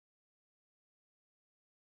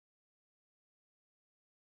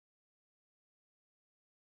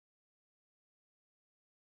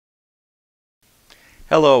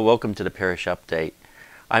Hello, welcome to the Parish Update.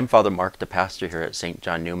 I'm Father Mark, the pastor here at St.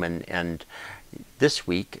 John Neumann, and this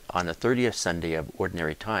week, on the 30th Sunday of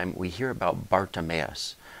Ordinary Time, we hear about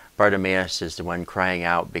Bartimaeus. Bartimaeus is the one crying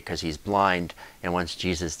out because he's blind and wants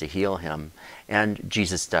Jesus to heal him, and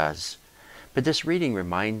Jesus does. But this reading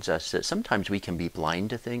reminds us that sometimes we can be blind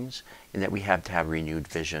to things and that we have to have renewed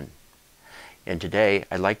vision. And today,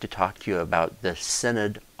 I'd like to talk to you about the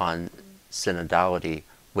Synod on Synodality,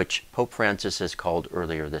 which Pope Francis has called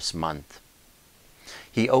earlier this month.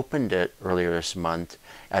 He opened it earlier this month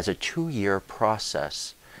as a 2-year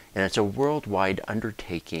process, and it's a worldwide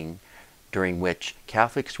undertaking during which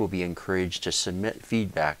Catholics will be encouraged to submit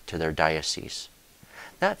feedback to their diocese.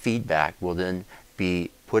 That feedback will then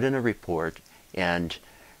be put in a report and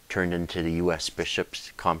turned into the U.S.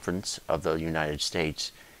 Bishops' Conference of the United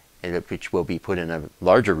States, which will be put in a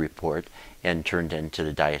larger report and turned into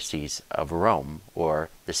the Diocese of Rome, or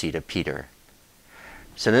the seat of Peter.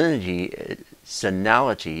 Synodality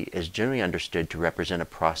is generally understood to represent a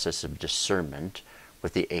process of discernment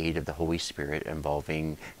with the aid of the Holy Spirit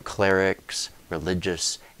involving clerics,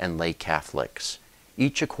 religious, and lay Catholics,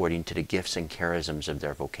 each according to the gifts and charisms of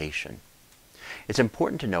their vocation. It's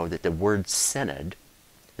important to know that the word synod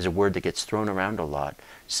is a word that gets thrown around a lot,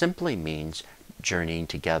 simply means journeying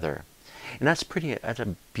together. And that's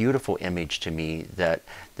a beautiful image to me, that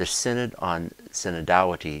the Synod on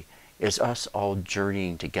Synodality is us all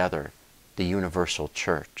journeying together, the universal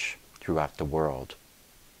church throughout the world.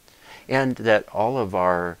 And that all of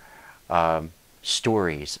our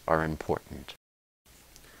stories are important.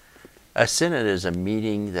 A synod is a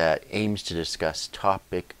meeting that aims to discuss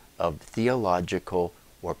topic of theological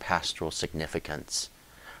or pastoral significance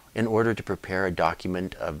in order to prepare a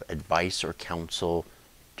document of advice or counsel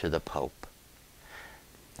to the Pope.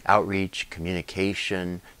 Outreach,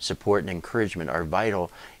 communication, support, and encouragement are vital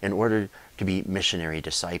in order to be missionary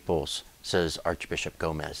disciples, says Archbishop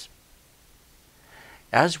Gomez.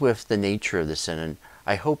 As with the nature of the Synod,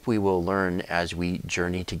 I hope we will learn as we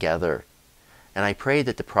journey together. And I pray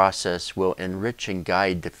that the process will enrich and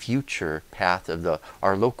guide the future path of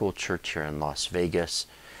our local church here in Las Vegas,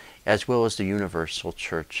 as well as the universal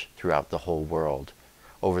church throughout the whole world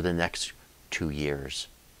over the next 2 years.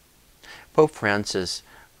 Pope Francis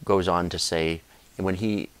goes on to say, when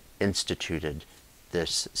he instituted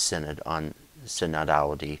this synod on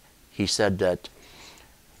synodality, he said that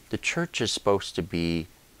the church is supposed to be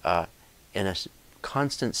in a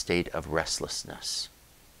constant state of restlessness.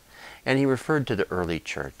 And he referred to the early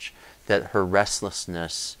church, that her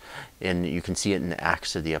restlessness, and you can see it in the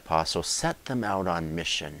Acts of the Apostles, set them out on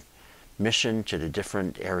mission to the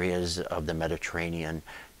different areas of the Mediterranean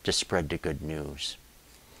to spread the good news.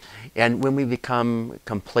 And when we become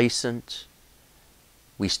complacent,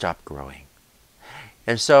 we stop growing.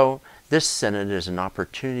 And so this synod is an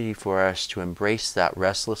opportunity for us to embrace that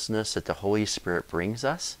restlessness that the Holy Spirit brings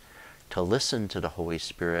us, to listen to the Holy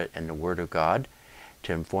Spirit and the Word of God,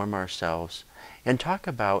 to inform ourselves, and talk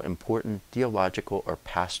about important theological or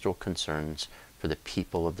pastoral concerns for the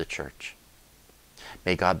people of the church.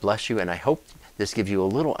 May God bless you, and I hope this gives you a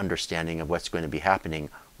little understanding of what's going to be happening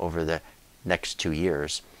over the next 2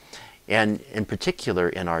 years, and in particular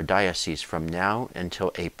in our diocese from now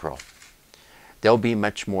until April. There'll be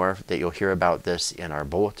much more that you'll hear about this in our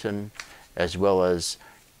bulletin, as well as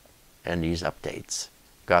in these updates.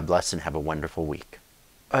 God bless and have a wonderful week.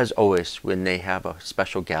 As always, when they have a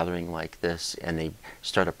special gathering like this and they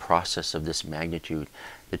start a process of this magnitude,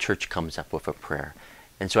 the church comes up with a prayer.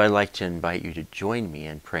 And so I'd like to invite you to join me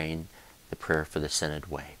in praying the prayer for the Synod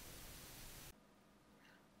Way.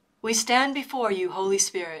 We stand before you, Holy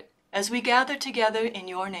Spirit, as we gather together in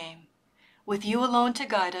your name. With you alone to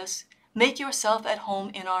guide us, make yourself at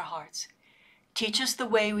home in our hearts. Teach us the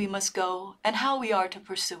way we must go and how we are to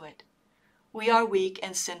pursue it. We are weak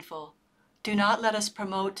and sinful. Do not let us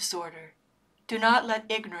promote disorder. Do not let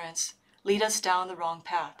ignorance lead us down the wrong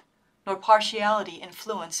path, nor partiality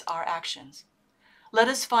influence our actions. Let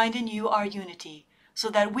us find in you our unity, so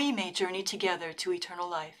that we may journey together to eternal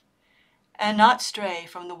life, and not stray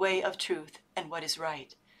from the way of truth and what is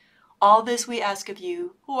right. All this we ask of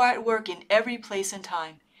you, who are at work in every place and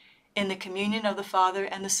time, in the communion of the Father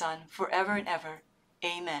and the Son, forever and ever.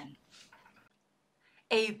 Amen.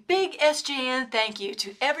 A big SJN thank you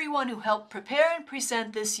to everyone who helped prepare and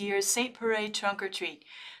present this year's St. Parade Trunk or Treat.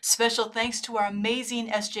 Special thanks to our amazing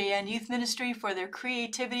SJN Youth Ministry for their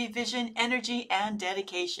creativity, vision, energy, and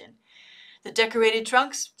dedication. The decorated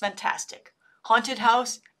trunks, fantastic. Haunted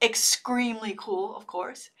house, extremely cool, of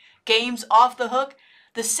course. Games off the hook.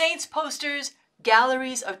 The Saints posters,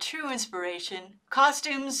 galleries of true inspiration.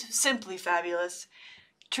 Costumes, simply fabulous.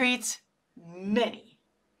 Treats, many.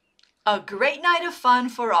 A great night of fun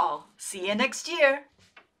for all. See you next year.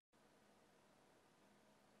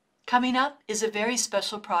 Coming up is a very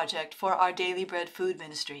special project for our Daily Bread Food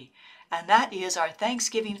Ministry, and that is our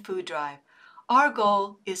Thanksgiving food drive. Our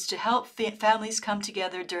goal is to help families come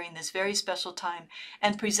together during this very special time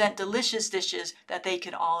and present delicious dishes that they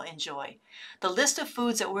can all enjoy. The list of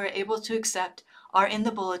foods that we're able to accept are in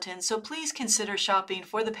the bulletin, so please consider shopping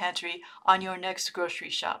for the pantry on your next grocery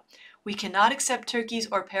shop. We cannot accept turkeys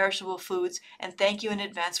or perishable foods, and thank you in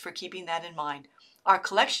advance for keeping that in mind. Our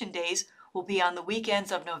collection days will be on the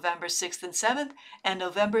weekends of November 6th and 7th and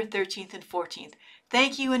November 13th and 14th.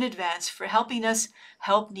 Thank you in advance for helping us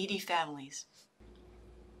help needy families.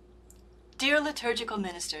 Dear liturgical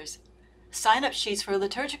ministers, sign-up sheets for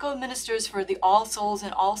liturgical ministers for the All Souls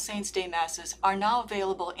and All Saints Day Masses are now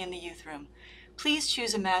available in the youth room. Please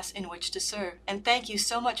choose a Mass in which to serve, and thank you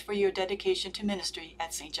so much for your dedication to ministry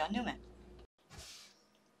at St. John Neumann.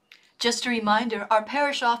 Just a reminder, our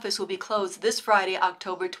parish office will be closed this Friday,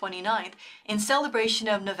 October 29th, in celebration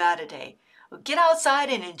of Nevada Day. Get outside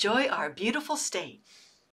and enjoy our beautiful state.